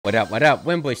What up,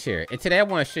 Winbush here, and today I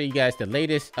want to show you guys the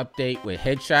latest update with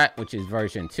Headshot, which is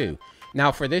version 2.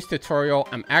 Now for this tutorial,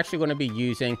 I'm actually going to be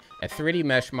using a 3D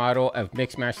mesh model of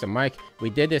Mixmaster Mike. We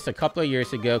did this a couple of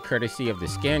years ago, courtesy of the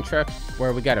scan truck,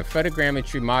 where we got a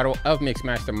photogrammetry model of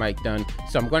Mixmaster Mike done.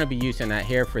 So I'm going to be using that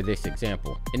here for this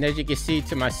example. And as you can see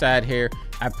to my side here,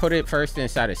 I put it first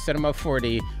inside of Cinema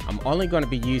 4D. I'm only going to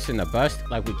be using the bust.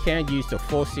 Like, we can use the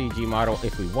full CG model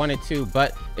if we wanted to,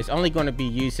 but it's only going to be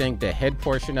using the head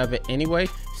portion of it anyway.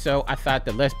 So I thought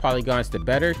the less polygons the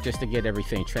better, just to get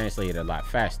everything translated a lot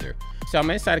faster. So I'm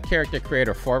inside of Character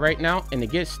Creator 4 right now, and to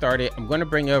get started, I'm going to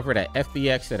bring over that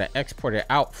FBX that I exported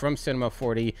out from Cinema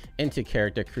 4D into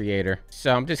Character Creator.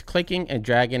 So I'm just clicking and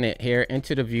dragging it here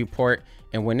into the viewport,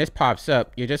 and when this pops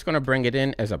up, you're just going to bring it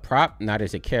in as a prop, not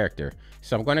as a character.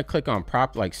 So I'm going to click on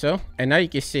prop like so, and now you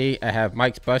can see I have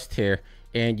Mike's bust here.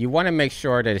 And you want to make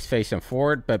sure that it's facing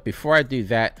forward, but before I do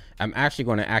that, I'm actually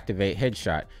going to activate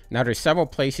Headshot. Now there's several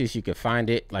places you can find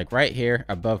it, like right here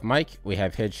above Mike, we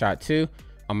have Headshot 2.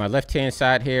 On my left hand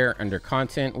side here under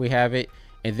content, we have it.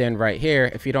 And then right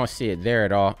here, if you don't see it there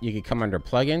at all, you can come under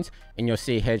plugins and you'll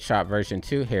see Headshot version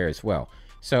 2 here as well.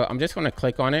 So I'm just going to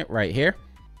click on it right here.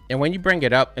 And when you bring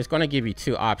it up, it's going to give you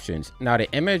two options. Now the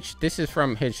image, this is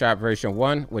from Headshot version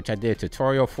 1, which I did a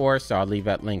tutorial for, so I'll leave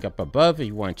that link up above if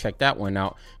you want to check that one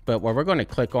out. But what we're going to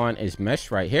click on is mesh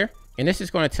right here. And this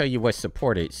is going to tell you what's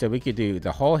supported. So we could do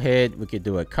the whole head, we could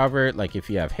do it covered, like if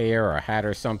you have hair or a hat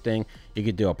or something. You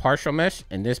could do a partial mesh,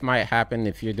 and this might happen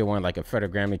if you're doing like a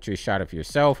photogrammetry shot of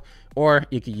yourself, or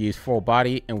you could use full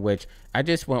body, in which I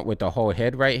just went with the whole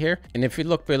head right here. And if you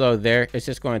look below there, it's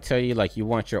just going to tell you like you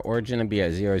want your origin to be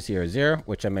at 000,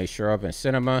 which I made sure of in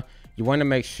Cinema. You want to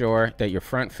make sure that you're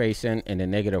front facing in the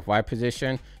negative Y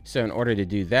position. So in order to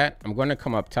do that, I'm going to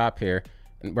come up top here,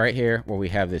 and right here where we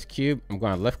have this cube, I'm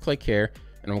going to left click here,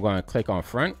 and I'm going to click on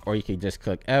front, or you can just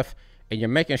click F, and you're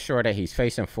making sure that he's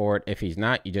facing forward. If he's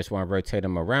not, you just want to rotate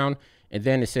him around. And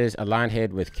then it says align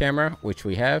head with camera, which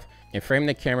we have, and frame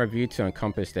the camera view to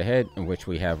encompass the head, in which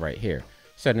we have right here.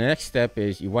 So the next step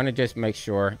is you want to just make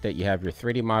sure that you have your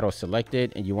 3D model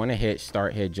selected, and you want to hit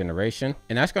start head generation.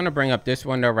 And that's going to bring up this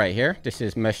window right here. This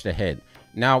is mesh the head.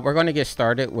 Now we're going to get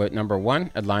started with number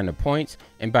 1, align the points.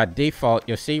 And by default,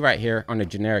 you'll see right here on the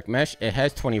generic mesh, it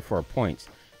has 24 points.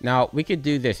 Now we could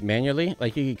do this manually.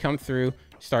 Like, you could come through,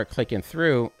 start clicking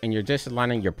through, and you're just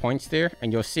aligning your points there.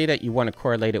 And you'll see that you want to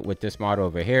correlate it with this model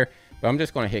over here. But I'm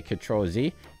just going to hit Control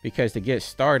Z, because to get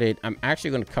started, I'm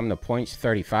actually going to come to points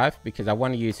 35, because I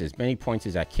want to use as many points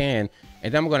as I can.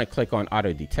 And then I'm going to click on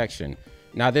auto detection.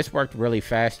 Now this worked really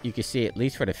fast. You can see, at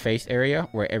least for the face area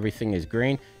where everything is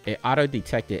green, it auto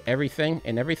detected everything,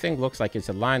 and everything looks like it's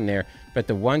aligned there. But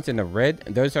the ones in the red,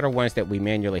 those are the ones that we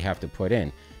manually have to put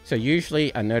in. So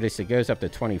usually I notice it goes up to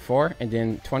 24, and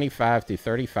then 25 to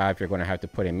 35 you're going to have to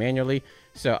put in manually.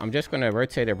 So I'm just going to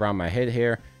rotate it around my head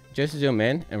here, just zoom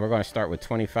in, and we're going to start with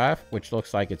 25, which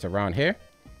looks like it's around here,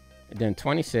 and then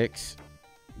 26,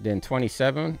 then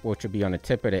 27, which will be on the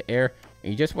tip of the ear.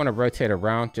 And you just want to rotate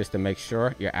around just to make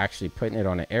sure you're actually putting it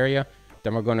on the area.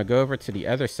 Then we're going to go over to the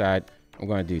other side. I'm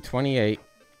going to do 28,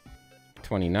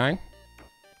 29,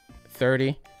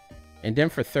 30. And then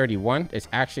for 31, it's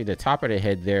actually the top of the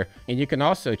head there. And you can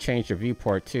also change your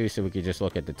viewport too, so we could just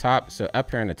look at the top. So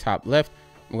up here in the top left,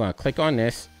 I'm going to click on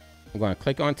this. I'm going to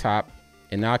click on top,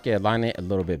 and now I can align it a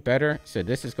little bit better. So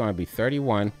this is going to be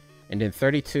 31, and then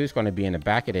 32 is going to be in the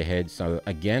back of the head. So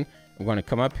again, I'm going to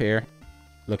come up here,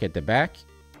 look at the back,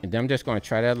 and then I'm just going to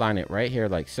try to align it right here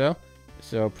like so.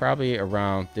 So probably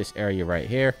around this area right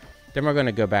here. Then we're going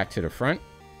to go back to the front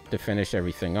to finish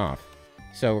everything off.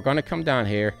 So we're going to come down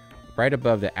here right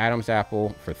above the Adam's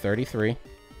apple for 33,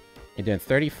 and then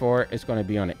 34 is going to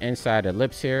be on the inside of the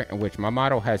lips here, in which my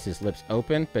model has his lips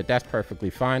open, but that's perfectly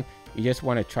fine. You just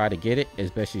want to try to get it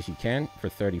as best as you can for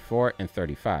 34 and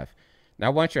 35.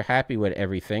 Now once you're happy with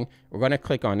everything, we're going to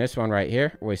click on this one right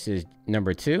here, which is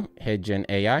number 2, Head Gen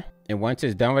AI. And once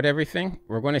it's done with everything,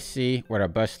 we're going to see what our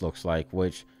bust looks like,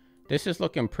 which this is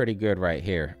looking pretty good right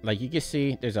here. Like, you can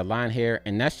see there's a line here,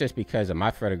 and that's just because of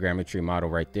my photogrammetry model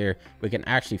right there. We can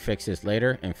actually fix this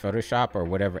later in Photoshop or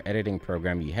whatever editing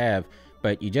program you have,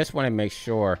 but you just want to make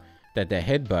sure that the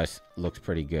head bust looks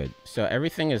pretty good. So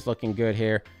everything is looking good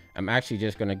here. I'm actually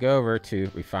just going to go over to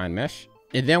refine mesh.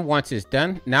 And then once it's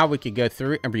done, now we can go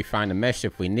through and refine the mesh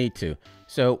if we need to.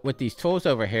 So with these tools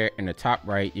over here in the top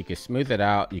right, you can smooth it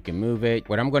out, you can move it.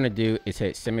 What I'm going to do is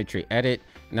hit symmetry edit.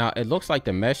 Now it looks like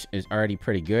the mesh is already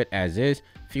pretty good as is.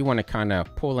 If you want to kind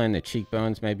of pull in the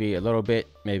cheekbones maybe a little bit,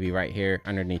 maybe right here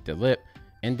underneath the lip,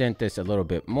 indent this a little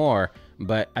bit more,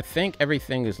 but I think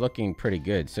everything is looking pretty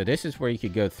good. So this is where you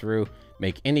could go through,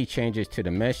 make any changes to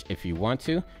the mesh if you want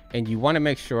to, and you want to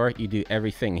make sure you do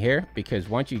everything here, because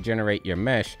once you generate your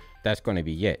mesh, that's going to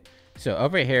be it. So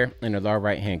over here in the lower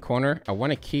right hand corner, I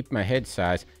want to keep my head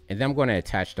size, and then I'm going to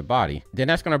attach the body. Then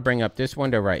that's going to bring up this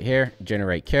window right here,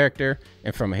 generate character.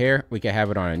 And from here, we can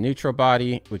have it on a neutral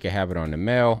body. We can have it on the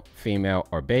male, female,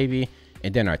 or baby.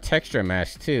 And then our texture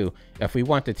mask too. If we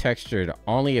want the texture to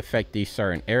only affect these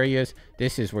certain areas,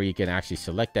 this is where you can actually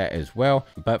select that as well.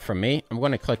 But for me, I'm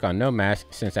going to click on no mask.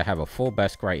 Since I have a full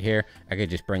mask right here, I could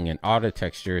just bring in all the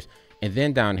textures. And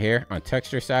then down here on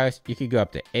texture size, you could go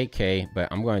up to 8K, but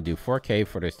I'm going to do 4K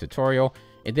for this tutorial.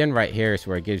 And then right here is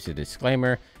where it gives you a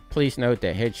disclaimer. Please note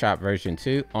that Headshot version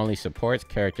 2 only supports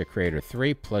Character Creator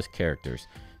 3 plus characters.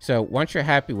 So once you're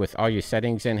happy with all your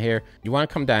settings in here, you want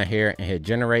to come down here and hit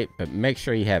generate, but make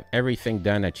sure you have everything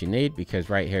done that you need,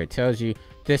 because right here it tells you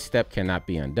this step cannot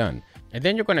be undone. And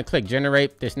then you're going to click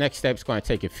generate. This next step is going to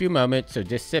take a few moments, so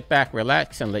just sit back,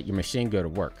 relax, and let your machine go to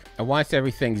work. And once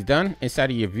everything's done,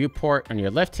 inside of your viewport on your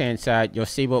left hand side, you'll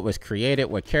see what was created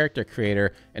with Character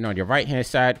Creator, and on your right hand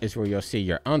side is where you'll see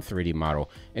your own 3D model.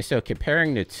 And so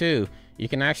comparing the two, you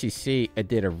can actually see it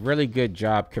did a really good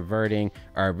job converting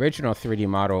our original 3D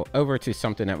model over to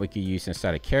something that we could use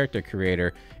inside of Character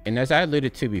Creator. And as I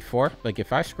alluded to before, like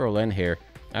if I scroll in here,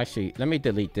 actually, let me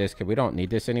delete this because we don't need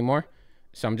this anymore.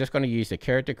 So I'm just going to use the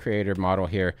Character Creator model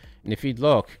here. And if you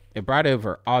look, it brought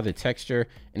over all the texture.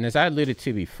 And as I alluded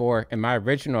to before, in my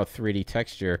original 3D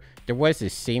texture, there was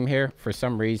this seam here. For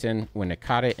some reason, when it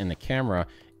caught it in the camera,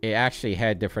 it actually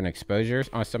had different exposures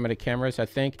on some of the cameras, I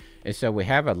think. And so we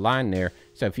have a line there.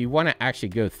 So if you want to actually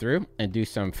go through and do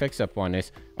some fix up on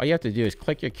this, all you have to do is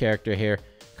click your character here,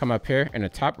 come up here in the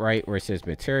top right where it says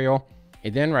material.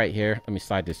 And then right here, let me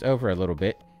slide this over a little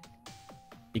bit.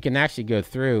 You can actually go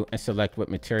through and select what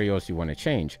materials you want to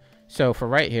change. So for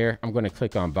right here, I'm going to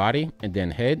click on body and then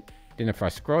head. Then if I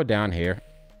scroll down here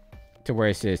to where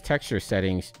it says texture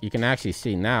settings, you can actually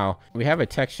see now we have a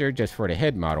texture just for the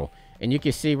head model. And you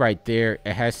can see right there,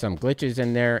 it has some glitches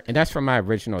in there, and that's from my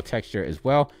original texture as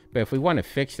well. But if we want to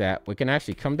fix that, we can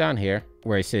actually come down here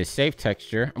where it says save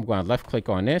texture. I'm going to left click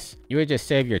on this. You would just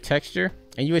save your texture,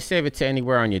 and you would save it to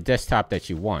anywhere on your desktop that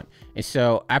you want. And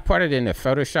so I put it into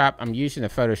Photoshop. I'm using the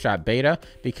Photoshop beta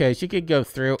because you could go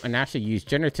through and actually use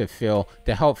generative fill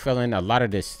to help fill in a lot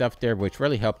of this stuff there, which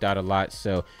really helped out a lot.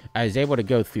 So I was able to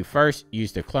go through first,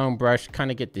 use the clone brush,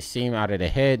 kind of get the seam out of the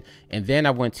head. And then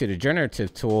I went to the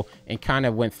generative tool and kind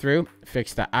of went through,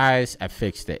 fixed the eyes, I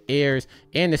fixed the ears,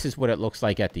 and this is what it looks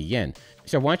like at the end.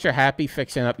 So once you're happy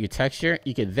fixing up your texture,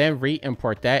 you can then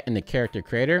re-import that in the Character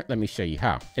Creator. Let me show you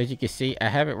how. As you can see, I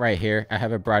have it right here. I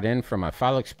have it brought in from my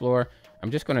File Explorer.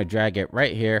 I'm just going to drag it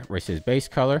right here where it says base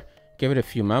color, give it a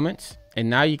few moments, and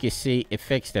now you can see it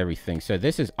fixed everything. So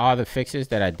this is all the fixes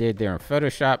that I did there in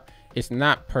Photoshop. It's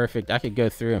not perfect. I could go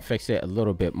through and fix it a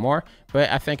little bit more, but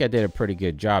I think I did a pretty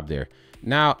good job there.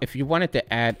 Now, if you wanted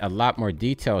to add a lot more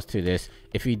details to this,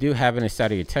 if you do have it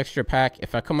inside of your texture pack,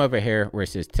 if I come over here where it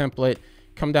says template,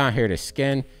 come down here to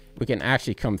skin, we can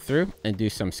actually come through and do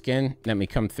some skin. Let me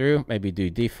come through, maybe do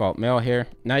default male here.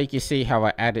 Now you can see how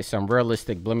I added some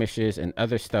realistic blemishes and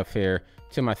other stuff here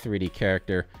to my 3D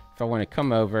character. If I want to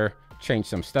come over, change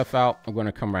some stuff out, I'm going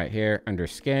to come right here under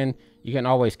skin. You can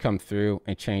always come through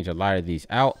and change a lot of these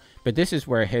out, but this is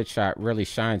where Headshot really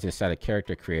shines inside of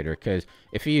Character Creator, because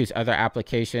if you use other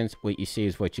applications, what you see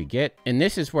is what you get. And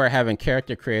this is where having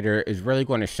Character Creator is really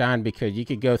going to shine, because you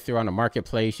could go through on the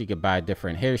marketplace, you could buy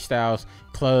different hairstyles,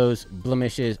 clothes,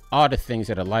 blemishes, all the things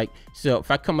that I like. So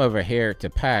if I come over here to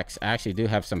packs, I actually do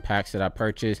have some packs that I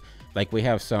purchased. Like we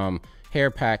have some hair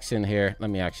packs in here.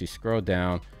 Let me actually scroll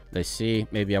down. Let's see,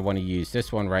 maybe I want to use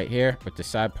this one right here with the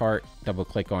side part. Double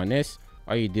click on this.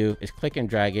 All you do is click and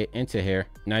drag it into here.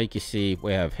 Now you can see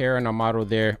we have hair in our model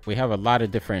there. We have a lot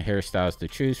of different hairstyles to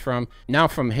choose from. Now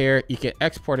from here, you can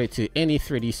export it to any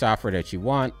 3D software that you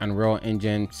want, Unreal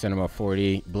Engine, Cinema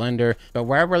 4D, Blender. But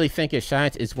where I really think it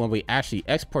shines is when we actually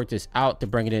export this out to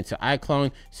bring it into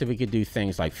iClone, so we could do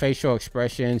things like facial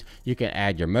expressions. You can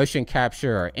add your motion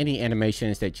capture or any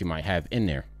animations that you might have in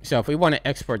there. So if we want to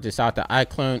export this out to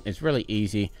iClone, it's really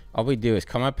easy. All we do is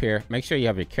come up here, make sure you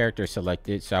have your character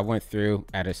selected. So I went through,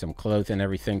 added some clothes and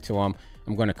everything to them.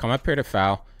 I'm going to come up here to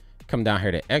file, come down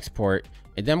here to export,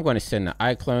 and then I'm going to send the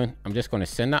iClone. I'm just going to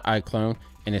send the iClone,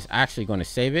 and it's actually going to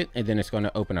save it, and then it's going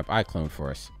to open up iClone for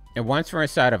us. And once we're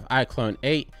inside of iClone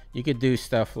 8, you could do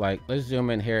stuff like, let's zoom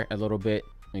in here a little bit.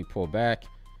 Let me pull back.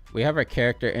 We have our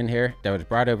character in here that was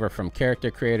brought over from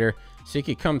Character Creator. So you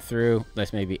could come through,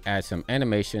 let's maybe add some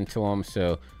animation to them.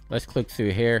 So Let's click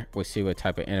through here. We'll see what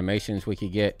type of animations we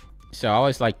could get. So I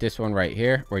always like this one right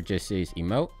here where it just says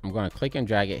emote. I'm going to click and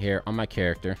drag it here on my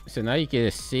character. So now you can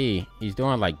just see he's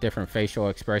doing like different facial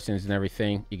expressions and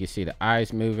everything. You can see the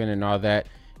eyes moving and all that.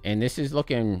 And this is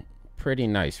looking pretty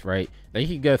nice, right? Now you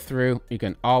can go through, you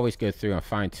can always go through and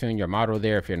fine tune your model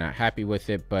there if you're not happy with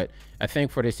it. But I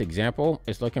think for this example,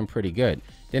 it's looking pretty good.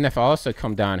 Then if I also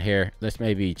come down here, let's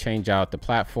maybe change out the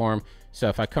platform. So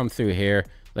if I come through here,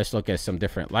 let's look at some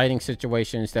different lighting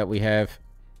situations that we have.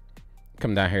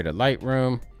 Come down here to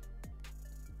Lightroom.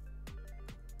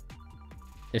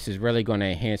 This is really going to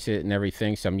enhance it and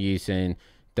everything. So I'm using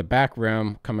the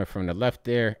background coming from the left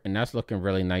there, and that's looking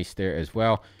really nice there as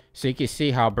well. So you can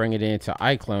see how bringing it into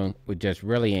iClone would just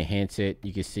really enhance it.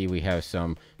 You can see we have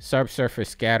some subsurface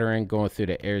scattering going through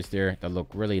the airs there that look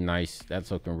really nice.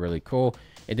 That's looking really cool.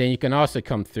 And then you can also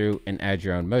come through and add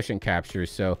your own motion capture.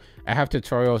 So I have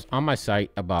tutorials on my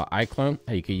site about iClone,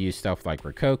 how you can use stuff like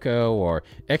Rococo or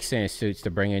Xsand suits to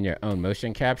bring in your own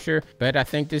motion capture. But I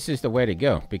think this is the way to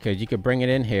go, because you could bring it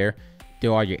in here,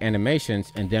 do all your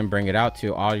animations, and then bring it out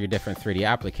to all your different 3D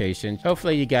applications.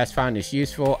 Hopefully you guys find this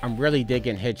useful. I'm really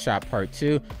digging Headshot Part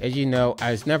 2. As you know, I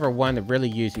was never one to really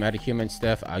use MetaHuman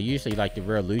stuff. I usually like the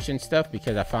Real Illusion stuff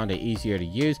because I found it easier to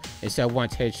use. And so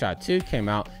once Headshot 2 came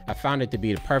out, I found it to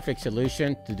be the perfect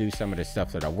solution to do some of the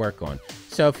stuff that I work on.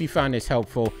 So if you found this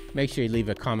helpful, make sure you leave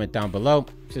a comment down below.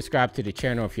 Subscribe to the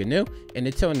channel if you're new. And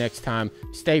until next time,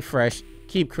 stay fresh,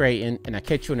 keep creating, and I'll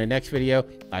catch you in the next video.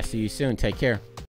 I'll see you soon. Take care.